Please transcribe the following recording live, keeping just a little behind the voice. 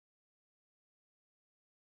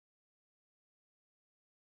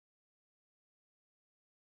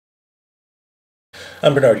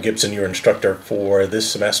I'm Bernard Gibson, your instructor for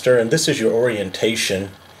this semester, and this is your orientation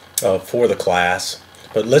for the class.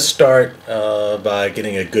 But let's start by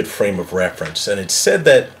getting a good frame of reference. And it's said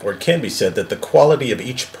that, or it can be said, that the quality of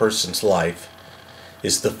each person's life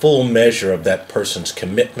is the full measure of that person's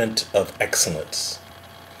commitment of excellence.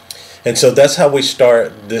 And so that's how we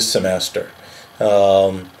start this semester.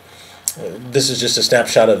 This is just a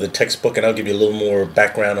snapshot of the textbook, and I'll give you a little more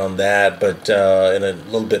background on that, but in a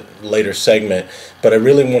little bit later segment. But I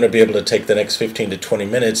really want to be able to take the next 15 to 20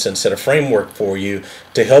 minutes and set a framework for you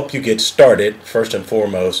to help you get started, first and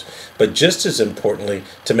foremost, but just as importantly,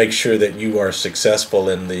 to make sure that you are successful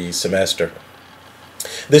in the semester.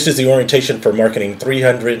 This is the orientation for Marketing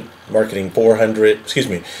 300, Marketing 400,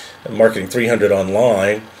 Marketing 300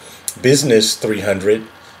 online, Business 300,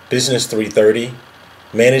 Business 330,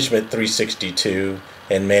 Management 362,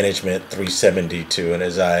 and Management 372. And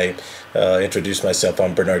as I introduce myself,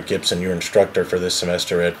 I'm Bernard Gibson, your instructor for this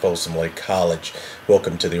semester at Folsom Lake College.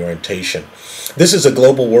 Welcome to the orientation. This is a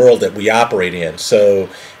global world that we operate in, so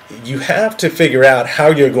you have to figure out how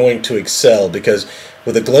you're going to excel, because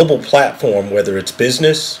with a global platform, whether it's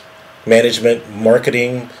business, management,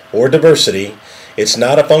 marketing, or diversity, it's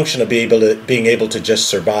not a function of being able to just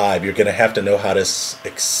survive. You're going to have to know how to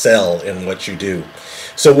excel in what you do.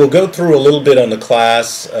 So we'll go through a little bit on the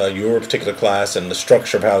class, your particular class, and the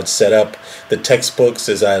structure of how it's set up, the textbooks,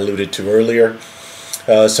 as I alluded to earlier,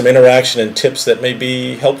 some interaction and tips that may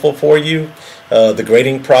be helpful for you, the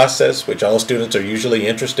grading process, which all students are usually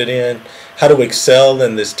interested in, how to excel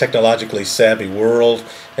in this technologically savvy world,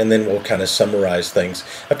 and then we'll kind of summarize things.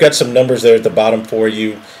 I've got some numbers there at the bottom for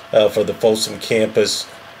you for the Folsom campus,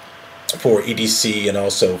 for EDC, and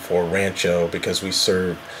also for Rancho, because we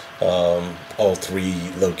serve all three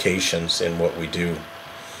locations in what we do.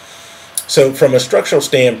 So from a structural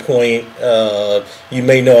standpoint, you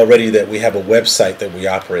may know already that we have a website that we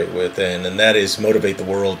operate with, and that is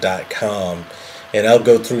motivatetheworld.com. And I'll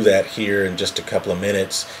go through that here in just a couple of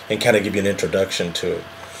minutes and kind of give you an introduction to it.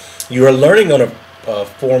 You are learning on a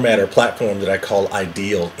format or platform that I call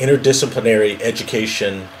IDEAL, Interdisciplinary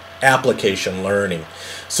Education Application Learning.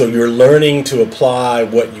 So you're learning to apply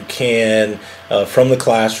what you can from the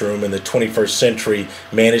classroom in the 21st century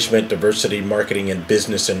management, diversity, marketing, and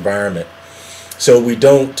business environment. So we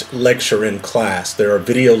don't lecture in class. There are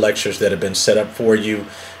video lectures that have been set up for you,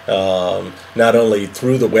 not only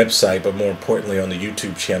through the website, but more importantly on the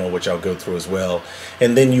YouTube channel, which I'll go through as well.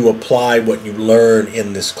 And then you apply what you learn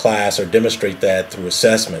in this class or demonstrate that through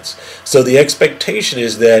assessments. So the expectation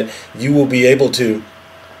is that you will be able to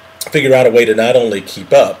figure out a way to not only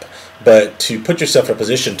keep up, but to put yourself in a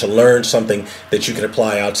position to learn something that you can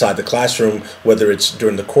apply outside the classroom, whether it's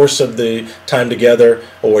during the course of the time together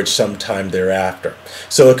or it's sometime thereafter.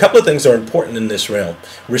 So a couple of things are important in this realm.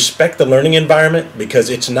 Respect the learning environment, because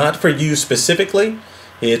it's not for you specifically.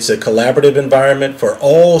 It's a collaborative environment for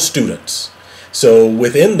all students. So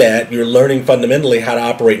within that, you're learning fundamentally how to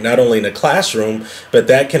operate not only in a classroom, but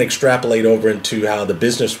that can extrapolate over into how the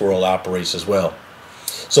business world operates as well.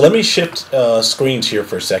 So let me shift screens here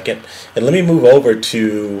for a second, and let me move over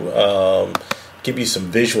to give you some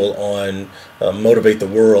visual on Motivate the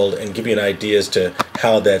World and give you an idea as to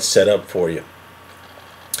how that's set up for you.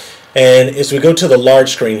 And as we go to the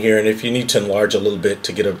large screen here, and if you need to enlarge a little bit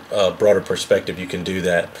to get a broader perspective, you can do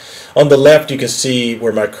that. On the left, you can see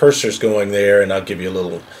where my cursor is going there, and I'll give you a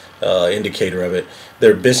little indicator of it.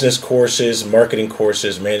 There are business courses, marketing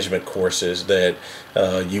courses, management courses that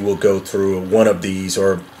you will go through one of these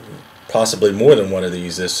or possibly more than one of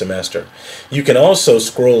these this semester. You can also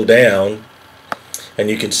scroll down and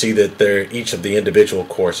you can see that they're each of the individual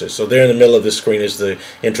courses. So there in the middle of the screen is the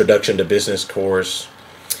Introduction to Business course,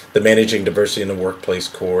 the Managing Diversity in the Workplace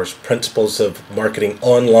course, Principles of Marketing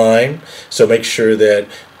Online. So make sure that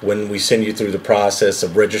when we send you through the process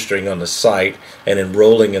of registering on the site and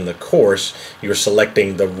enrolling in the course, you're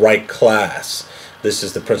selecting the right class. This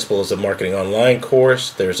is the Principles of Marketing Online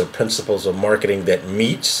course. There's a Principles of Marketing that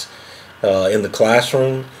meets in the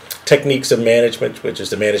classroom, Techniques of Management, which is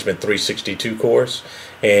the Management 362 course,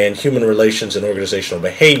 and Human Relations and Organizational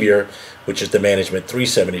Behavior, which is the Management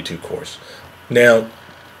 372 course. Now,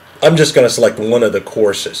 I'm just going to select one of the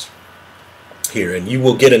courses here, and you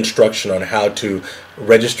will get instruction on how to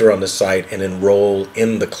register on the site and enroll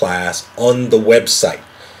in the class on the website,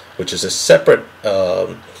 which is a separate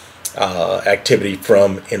activity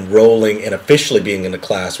from enrolling and officially being in the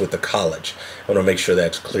class with the college. I want to make sure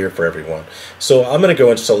that's clear for everyone. So I'm going to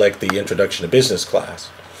go and select the Introduction to Business class,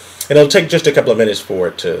 and it'll take just a couple of minutes for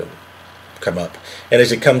it to come up. And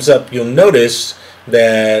as it comes up, you'll notice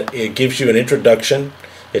that it gives you an introduction.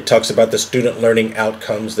 It talks about the student learning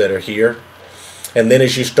outcomes that are here. And then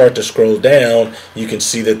as you start to scroll down, you can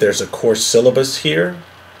see that there's a course syllabus here.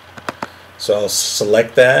 So I'll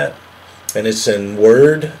select that, and it's in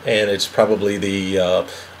Word, and it's probably the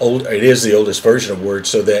it is the oldest version of Word,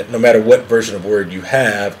 so that no matter what version of Word you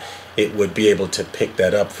have, it would be able to pick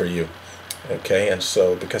that up for you. Okay, and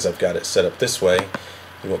so because I've got it set up this way,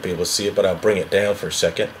 you won't be able to see it, but I'll bring it down for a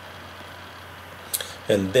second.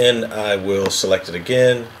 And then I will select it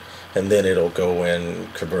again, and then it'll go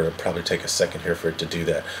and convert. It'll probably take a second here for it to do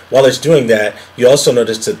that. While it's doing that, you also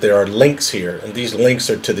notice that there are links here, and these links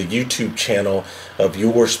are to the YouTube channel of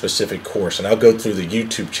your specific course. And I'll go through the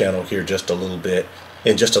YouTube channel here just a little bit,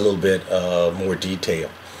 in just a little bit more detail.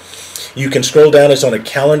 You can scroll down. It's on a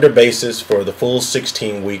calendar basis for the full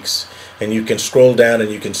 16 weeks, and you can scroll down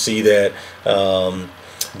and you can see that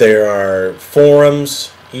there are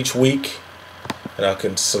forums each week. And I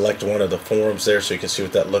can select one of the forums there so you can see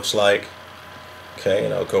what that looks like. Okay,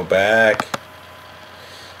 and I'll go back.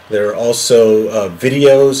 There are also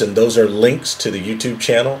videos, and those are links to the YouTube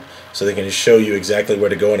channel, so they can just show you exactly where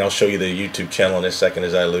to go, and I'll show you the YouTube channel in a second,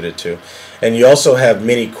 as I alluded to. And you also have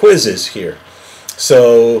mini quizzes here.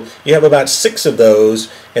 So you have about 6 of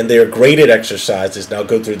those, and they're graded exercises, and I'll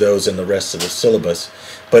go through those in the rest of the syllabus.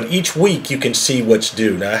 But each week you can see what's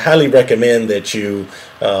due. Now I highly recommend that you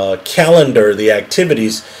calendar the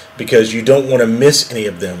activities, because you don't want to miss any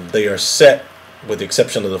of them. They are set, with the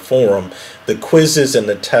exception of the forum. The quizzes and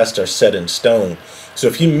the tests are set in stone. So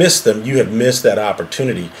if you miss them, you have missed that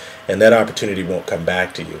opportunity, and that opportunity won't come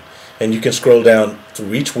back to you. And you can scroll down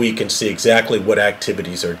through each week and see exactly what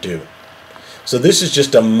activities are due. So this is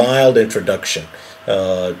just a mild introduction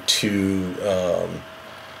to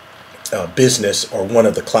business, or one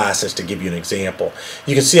of the classes, to give you an example.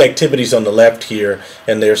 You can see activities on the left here,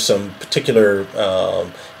 and there's some particular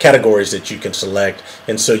categories that you can select,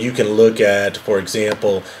 and so you can look at, for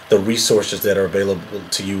example, the resources that are available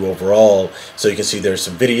to you overall. So you can see there's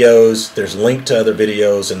some videos, there's link to other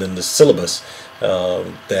videos, and then the syllabus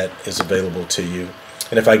that is available to you.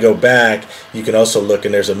 And if I go back, you can also look,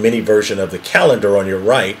 and there's a mini version of the calendar on your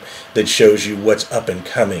right that shows you what's up and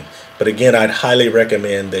coming. But again, I'd highly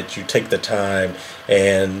recommend that you take the time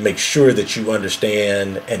and make sure that you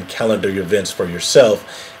understand and calendar your events for yourself,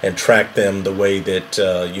 and track them the way that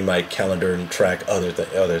you might calendar and track other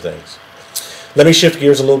things. Let me shift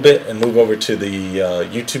gears a little bit and move over to the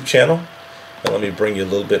YouTube channel. And let me bring you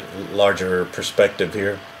a little bit larger perspective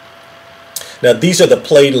here. Now these are the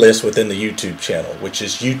playlists within the YouTube channel, which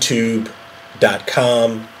is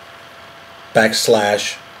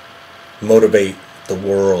youtube.com/motivate the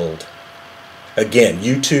world. Again,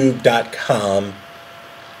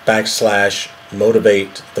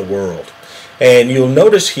 youtube.com/motivate the world. And you'll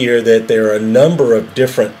notice here that there are a number of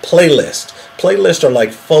different playlists. Playlists are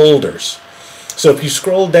like folders. So if you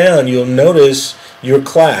scroll down, you'll notice your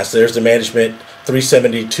class. There's the Management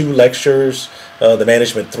 372 lectures, the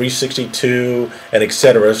Management 362, and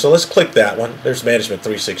etc. So let's click that one. There's Management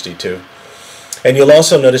 362. And you'll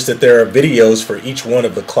also notice that there are videos for each one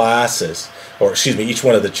of the classes, or excuse me, each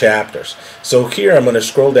one of the chapters. So here I'm going to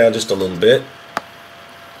scroll down just a little bit,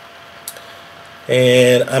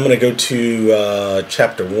 and I'm going to go to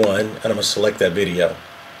chapter 1, and I'm going to select that video.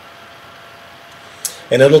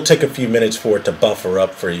 And it'll take a few minutes for it to buffer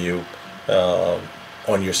up for you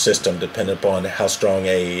on your system, depending upon how strong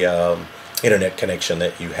a internet connection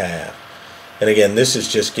that you have. And again, this is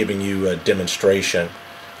just giving you a demonstration.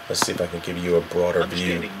 Let's see if I can give you a broader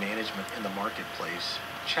view. Understanding management in the marketplace,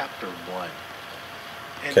 chapter 1.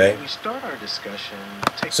 And okay. When we start our discussion,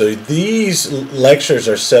 so these lectures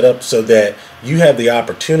are set up so that you have the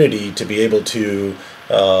opportunity to be able to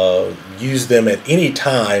use them at any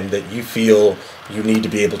time that you feel you need to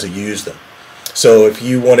be able to use them. So if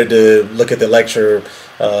you wanted to look at the lecture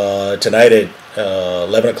tonight at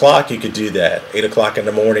 11 o'clock, you could do that. 8 o'clock in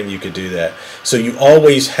the morning, you could do that. So you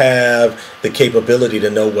always have the capability to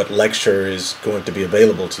know what lecture is going to be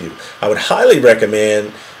available to you. I would highly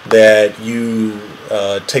recommend that you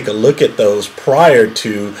take a look at those prior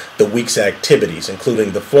to the week's activities,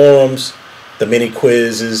 including the forums, the mini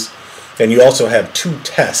quizzes, and you also have 2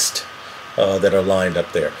 tests that are lined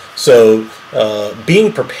up there. So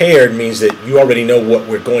being prepared means that you already know what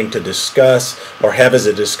we're going to discuss or have as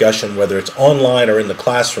a discussion, whether it's online or in the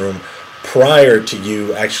classroom, prior to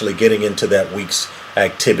you actually getting into that week's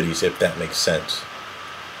activities, if that makes sense.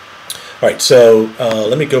 All right, so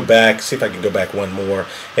let me go back, see if I can go back one more.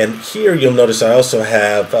 And here you'll notice I also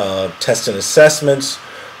have tests and assessments,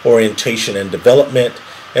 orientation and development,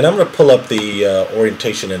 and I'm going to pull up the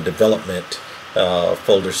orientation and development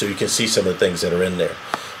folder so you can see some of the things that are in there.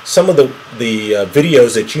 some of the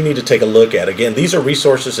videos that you need to take a look at. Again, these are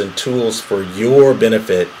resources and tools for your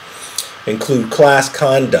benefit. Include class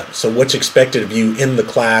conduct, so what's expected of you in the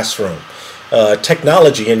classroom.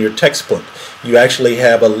 Technology in your textbook. You actually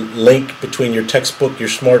have a link between your textbook, your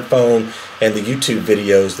smartphone, and the YouTube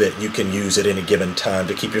videos that you can use at any given time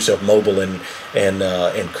to keep yourself mobile and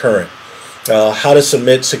current. How to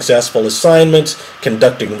submit successful assignments,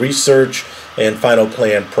 conducting research, and final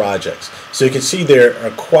plan projects. So you can see there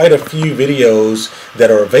are quite a few videos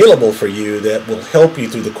that are available for you that will help you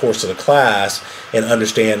through the course of the class and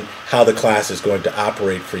understand how the class is going to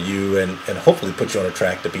operate for you and hopefully put you on a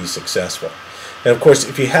track to be successful. And of course,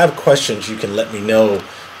 if you have questions, you can let me know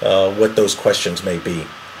what those questions may be.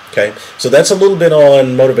 Okay, so that's a little bit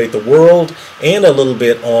on Motivate the World and a little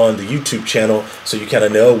bit on the YouTube channel, so you kind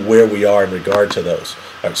of know where we are in regard to those.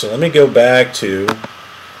 All right, so let me go back to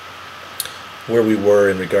where we were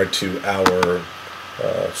in regard to our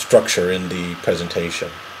structure in the presentation.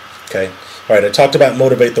 Okay, all right, I talked about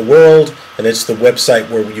Motivate the World, and it's the website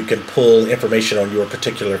where you can pull information on your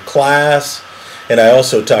particular class. And I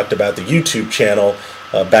also talked about the YouTube channel,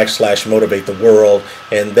 /Motivate the World,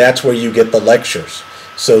 and that's where you get the lectures,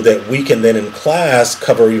 so that we can then in class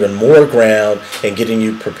cover even more ground and getting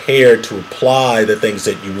you prepared to apply the things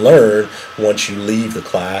that you learn once you leave the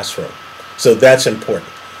classroom. So that's important.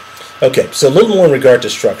 Okay, so a little more in regard to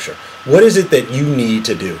structure. What is it that you need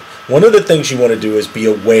to do? One of the things you want to do is be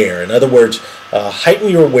aware. In other words, heighten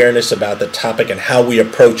your awareness about the topic and how we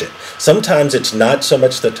approach it. Sometimes it's not so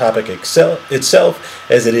much the topic itself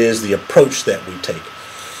as it is the approach that we take.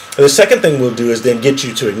 The second thing we'll do is then get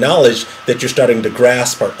you to acknowledge that you're starting to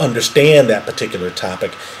grasp or understand that particular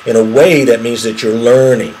topic in a way that means that you're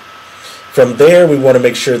learning. From there, we want to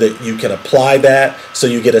make sure that you can apply that, so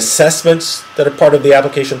you get assessments that are part of the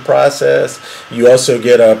application process. You also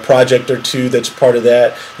get a project or two that's part of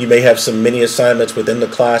that. You may have some mini assignments within the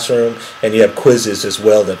classroom, and you have quizzes as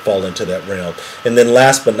well that fall into that realm. And then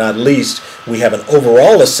last but not least, we have an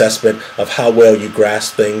overall assessment of how well you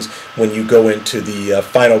grasp things when you go into the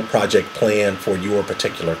final project plan for your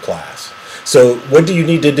particular class. So what do you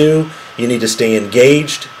need to do? You need to stay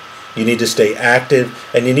engaged. You need to stay active,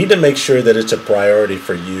 and you need to make sure that it's a priority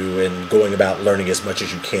for you in going about learning as much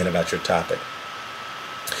as you can about your topic.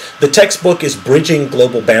 The textbook is Bridging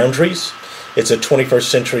Global Boundaries. It's a 21st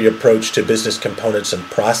century approach to business components and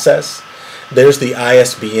process. There's the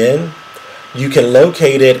ISBN. You can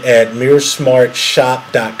locate it at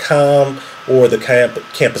mirrorsmartshop.com or the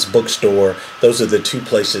campus bookstore. Those are the two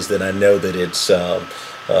places that I know that it's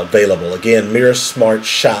available. Again,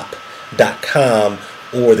 mirrorsmartshop.com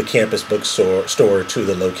or the campus bookstore, to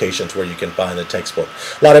the locations where you can find the textbook.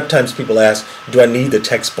 A lot of times people ask, do I need the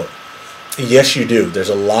textbook? Yes, you do. There's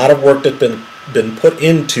a lot of work that's been put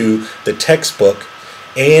into the textbook,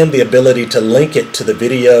 and the ability to link it to the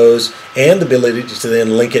videos and the ability to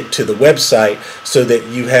then link it to the website, so that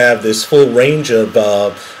you have this full range of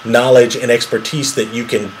knowledge and expertise that you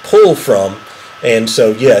can pull from. And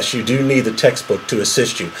so yes, you do need the textbook to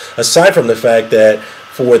assist you, aside from the fact that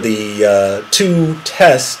for the two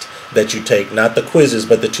tests that you take, not the quizzes,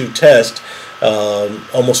 but the two tests,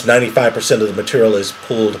 almost 95% of the material is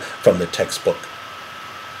pulled from the textbook.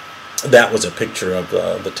 That was a picture of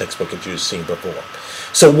the textbook that you've seen before.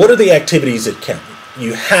 So what are the activities that count?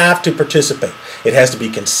 You have to participate. It has to be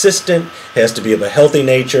consistent, it has to be of a healthy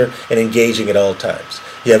nature, and engaging at all times.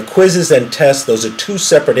 You have quizzes and tests. Those are two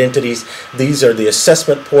separate entities. These are the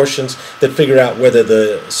assessment portions that figure out whether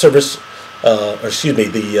the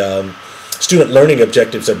student learning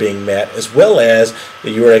objectives are being met, as well as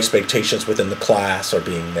your expectations within the class are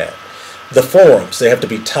being met. The forums, they have to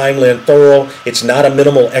be timely and thorough. It's not a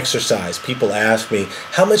minimal exercise. People ask me,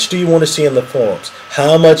 how much do you want to see in the forums?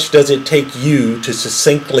 How much does it take you to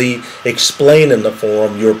succinctly explain in the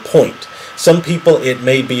forum your point? Some people, it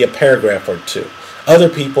may be a paragraph or two. Other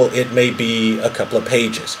people, it may be a couple of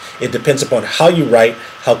pages. It depends upon how you write,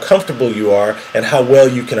 how comfortable you are, and how well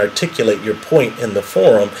you can articulate your point in the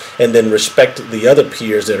forum, and then respect the other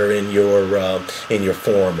peers that are in your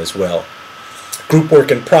forum as well. Group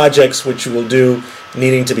work and projects, which you will do,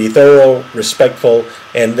 needing to be thorough, respectful,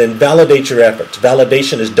 and then validate your efforts.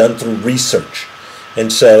 Validation is done through research.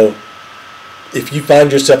 And so if you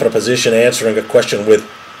find yourself in a position answering a question with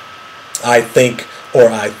I think or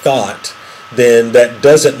I thought, then that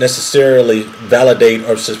doesn't necessarily validate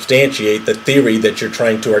or substantiate the theory that you're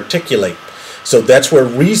trying to articulate. So that's where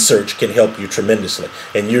research can help you tremendously,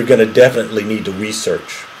 and you're going to definitely need to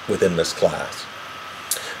research within this class.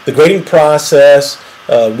 The grading process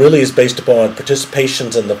really is based upon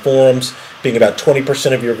participations in the forums being about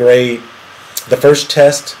 20% of your grade. The first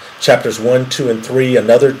test, chapters 1, 2, and 3,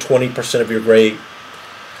 another 20% of your grade.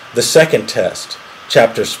 The second test,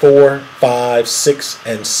 chapters 4, 5, 6,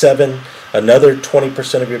 and 7, another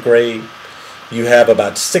 20% of your grade. You have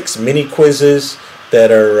about 6 mini quizzes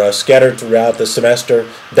that are scattered throughout the semester.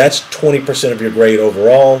 That's 20% of your grade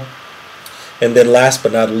overall. And then last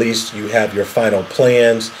but not least, you have your final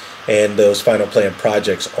plans, and those final plan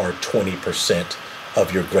projects are 20%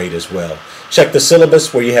 of your grade as well. Check the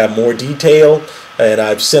syllabus where you have more detail, and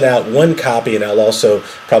I've sent out one copy, and I'll also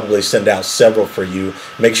probably send out several for you.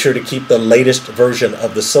 Make sure to keep the latest version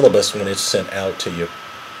of the syllabus when it's sent out to you.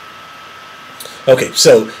 Okay,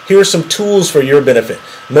 so here are some tools for your benefit.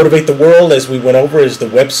 Motivate the World, as we went over, is the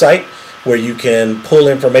website where you can pull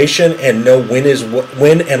information and know when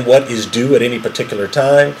and what is due at any particular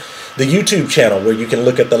time. The YouTube channel, where you can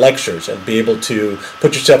look at the lectures and be able to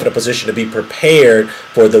put yourself in a position to be prepared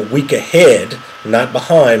for the week ahead, not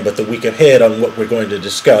behind, but the week ahead on what we're going to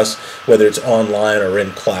discuss, whether it's online or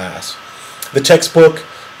in class. The textbook,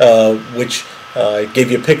 which I gave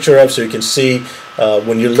you a picture of so you can see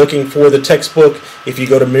when you're looking for the textbook. If you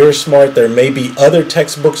go to MirrorSmart, there may be other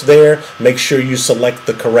textbooks there. Make sure you select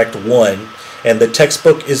the correct one. And the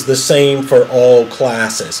textbook is the same for all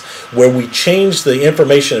classes. Where we change the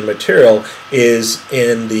information and material is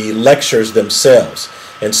in the lectures themselves.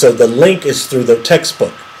 And so the link is through the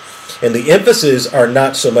textbook. And the emphasis are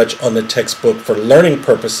not so much on the textbook for learning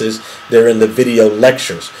purposes, they're in the video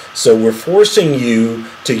lectures. So we're forcing you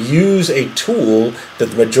to use a tool that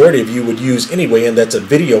the majority of you would use anyway, and that's a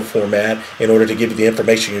video format, in order to give you the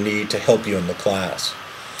information you need to help you in the class.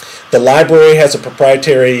 The library has a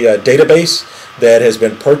proprietary database that has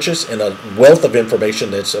been purchased, and a wealth of information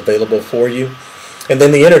that's available for you. And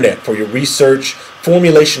then the internet for your research,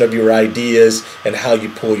 formulation of your ideas, and how you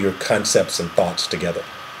pull your concepts and thoughts together.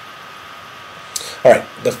 All right,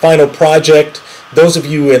 the final project, those of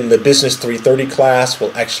you in the Business 330 class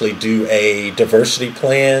will actually do a diversity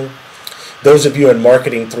plan. Those of you in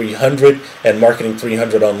Marketing 300 and Marketing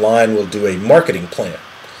 300 Online will do a marketing plan.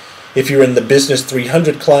 If you're in the Business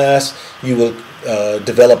 300 class, you will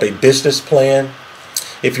develop a business plan.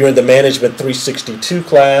 If you're in the Management 362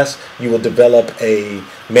 class, you will develop a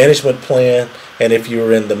management plan. And if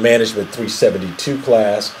you're in the Management 372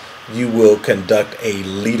 class, you will conduct a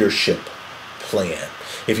leadership plan.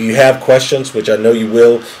 If you have questions, which I know you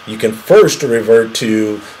will, you can first revert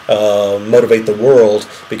to Motivate the World,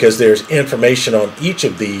 because there's information on each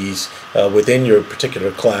of these within your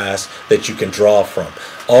particular class that you can draw from.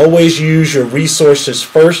 Always use your resources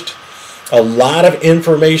first. A lot of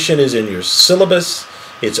information is in your syllabus.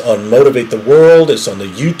 It's on Motivate the World. It's on the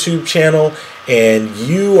YouTube channel. And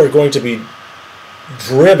you are going to be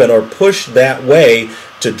driven or pushed that way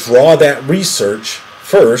to draw that research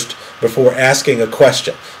first before asking a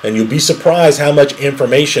question. And you'll be surprised how much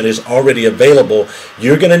information is already available.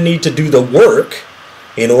 You're going to need to do the work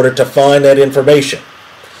in order to find that information.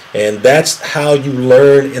 And that's how you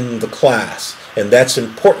learn in the class. And that's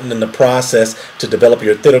important in the process to develop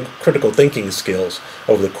your critical thinking skills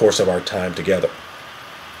over the course of our time together.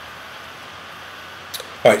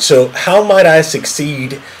 All right, so how might I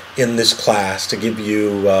succeed in this class, to give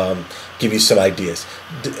you some ideas?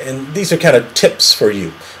 And these are kind of tips for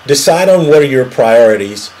you. Decide on what are your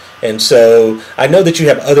priorities. And so I know that you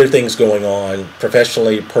have other things going on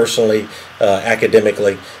professionally, personally,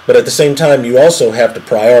 academically, but at the same time you also have to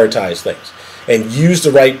prioritize things and use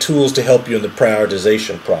the right tools to help you in the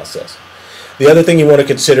prioritization process. The other thing you want to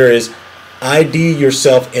consider is ID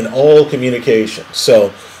yourself in all communication.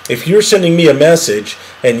 So if you're sending me a message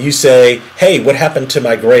and you say, hey, what happened to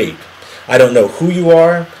my grade? I don't know who you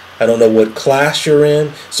are. I don't know what class you're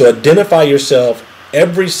in. So identify yourself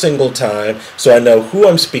every single time so I know who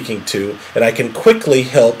I'm speaking to, and I can quickly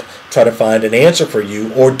help try to find an answer for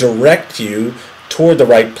you or direct you toward the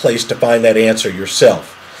right place to find that answer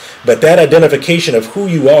yourself. But that identification of who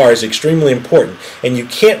you are is extremely important, and you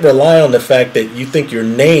can't rely on the fact that you think your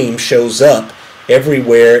name shows up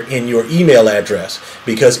everywhere in your email address,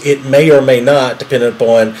 because it may or may not, depending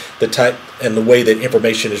upon the type and the way that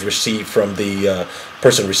information is received from the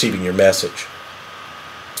person receiving your message.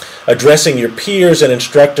 Addressing your peers and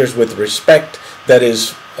instructors with respect, that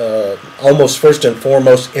is almost first and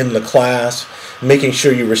foremost in the class, making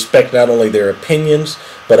sure you respect not only their opinions,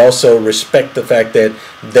 but also respect the fact that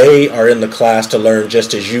they are in the class to learn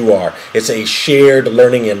just as you are. It's a shared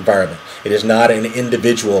learning environment. It is not an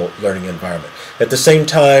individual learning environment. At the same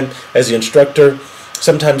time, as the instructor,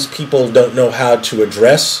 sometimes people don't know how to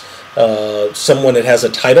address someone that has a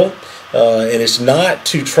title, and it's not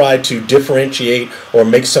to try to differentiate or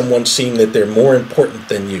make someone seem that they're more important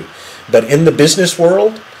than you. But in the business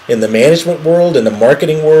world, in the management world, in the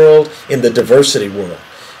marketing world, in the diversity world.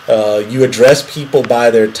 You address people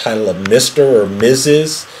by their title of Mr. or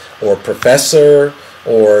Mrs. or Professor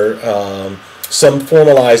or some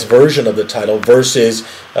formalized version of the title versus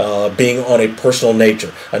being on a personal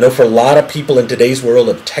nature. I know for a lot of people in today's world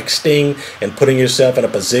of texting and putting yourself in a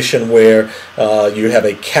position where you have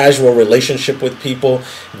a casual relationship with people,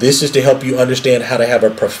 this is to help you understand how to have a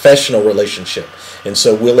professional relationship. And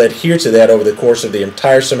so we'll adhere to that over the course of the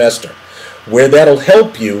entire semester. Where that'll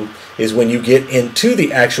help you is when you get into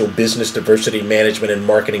the actual business diversity management and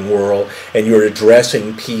marketing world and you're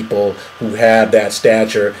addressing people who have that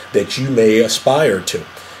stature that you may aspire to.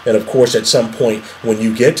 And of course, at some point when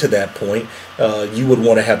you get to that point, you would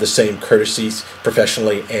want to have the same courtesies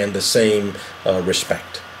professionally and the same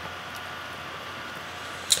respect.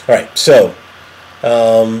 All right, so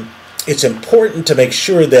it's important to make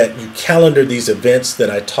sure that you calendar these events that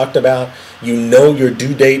I talked about. You know your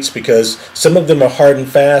due dates because some of them are hard and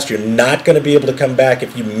fast. You're not going to be able to come back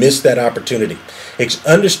if you miss that opportunity.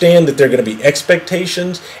 Understand that there are going to be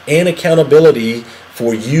expectations and accountability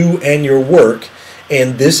for you and your work,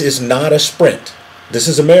 and this is not a sprint. This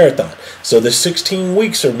is a marathon. So the 16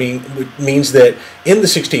 weeks means that in the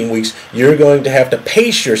 16 weeks, you're going to have to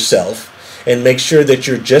pace yourself and make sure that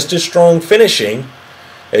you're just as strong finishing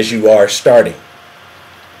as you are starting.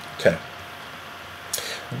 Okay.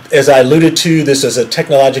 As I alluded to, this is a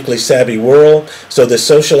technologically savvy world, so the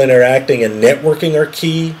social interacting and networking are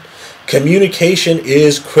key. Communication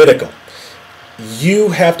is critical.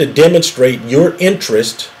 You have to demonstrate your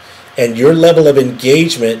interest and your level of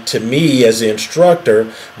engagement to me as the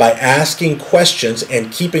instructor by asking questions and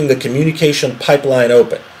keeping the communication pipeline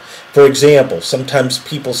open. For example, sometimes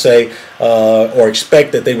people say or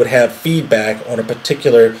expect that they would have feedback on a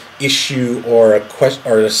particular issue or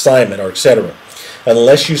or an assignment or etc.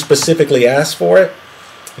 Unless you specifically ask for it,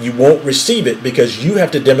 you won't receive it because you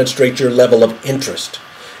have to demonstrate your level of interest.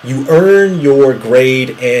 You earn your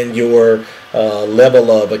grade and your level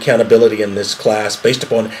of accountability in this class based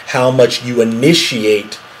upon how much you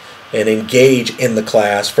initiate and engage in the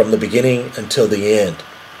class from the beginning until the end.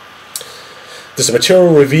 This is a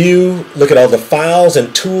material review. Look at all the files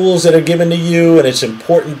and tools that are given to you, and it's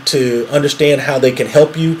important to understand how they can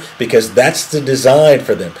help you because that's the design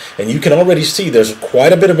for them. And you can already see there's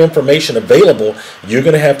quite a bit of information available. You're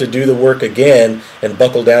going to have to do the work again and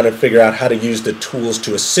buckle down and figure out how to use the tools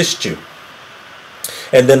to assist you.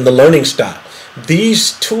 And then the learning style.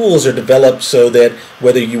 These tools are developed so that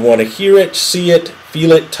whether you want to hear it, see it,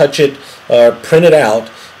 feel it, touch it, or print it out,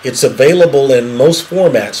 it's available in most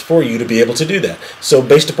formats for you to be able to do that. So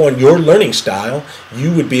based upon your learning style,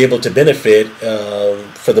 you would be able to benefit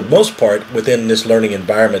for the most part within this learning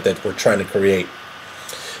environment that we're trying to create.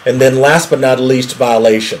 And then last but not least,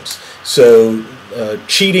 violations. So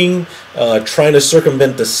cheating, trying to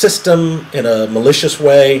circumvent the system in a malicious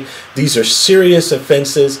way, these are serious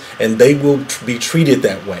offenses and they will be treated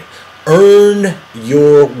that way. Earn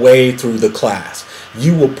your way through the class.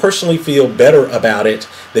 You will personally feel better about it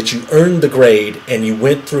that you earned the grade and you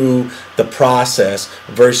went through the process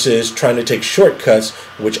versus trying to take shortcuts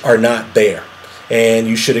which are not there. And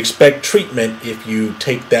you should expect treatment if you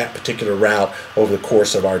take that particular route over the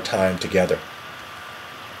course of our time together.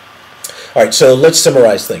 All right, so let's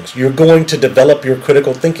summarize things. You're going to develop your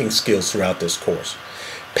critical thinking skills throughout this course.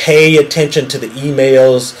 Pay attention to the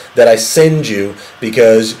emails that I send you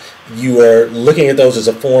because you are looking at those as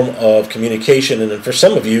a form of communication, and for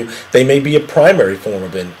some of you, they may be a primary form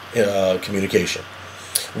of communication.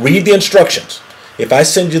 Read the instructions. If I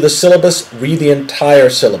send you the syllabus, read the entire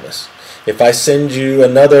syllabus. If I send you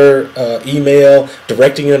another email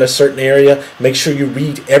directing you in a certain area, make sure you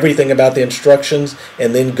read everything about the instructions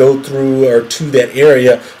and then go through or to that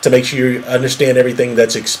area to make sure you understand everything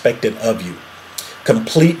that's expected of you.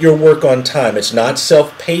 Complete your work on time. It's not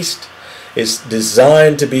self-paced. It's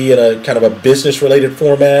designed to be in a kind of a business-related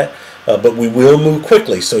format, but we will move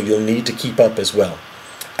quickly, so you'll need to keep up as well.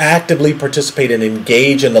 Actively participate and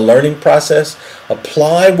engage in the learning process.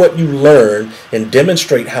 Apply what you learn and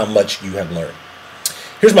demonstrate how much you have learned.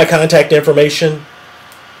 Here's my contact information.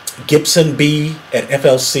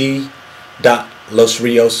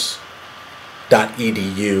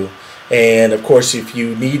 gibsonb@flc.losrios.edu. And of course, if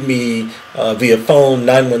you need me via phone,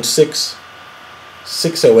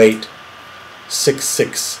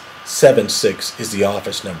 916-608-6676 is the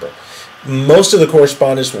office number. Most of the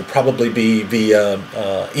correspondence will probably be via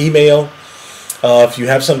email. If you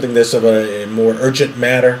have something that's of a more urgent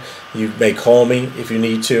matter, you may call me if you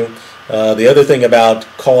need to. The other thing about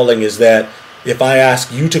calling is that if I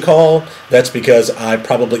ask you to call, that's because I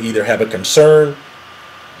probably either have a concern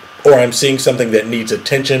or I'm seeing something that needs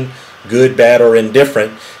attention, good, bad, or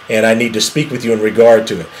indifferent, and I need to speak with you in regard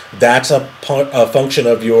to it. That's a function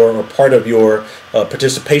of your, or part of your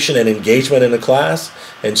participation and engagement in the class,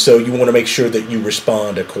 and so you want to make sure that you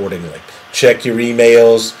respond accordingly. Check your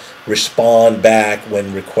emails, respond back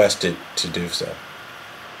when requested to do so.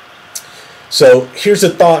 So here's a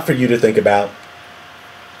thought for you to think about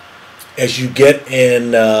as you get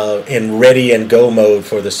in ready and go mode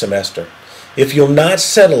for the semester. If you'll not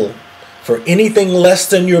settle for anything less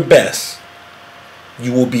than your best,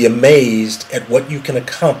 you will be amazed at what you can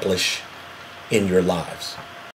accomplish in your lives.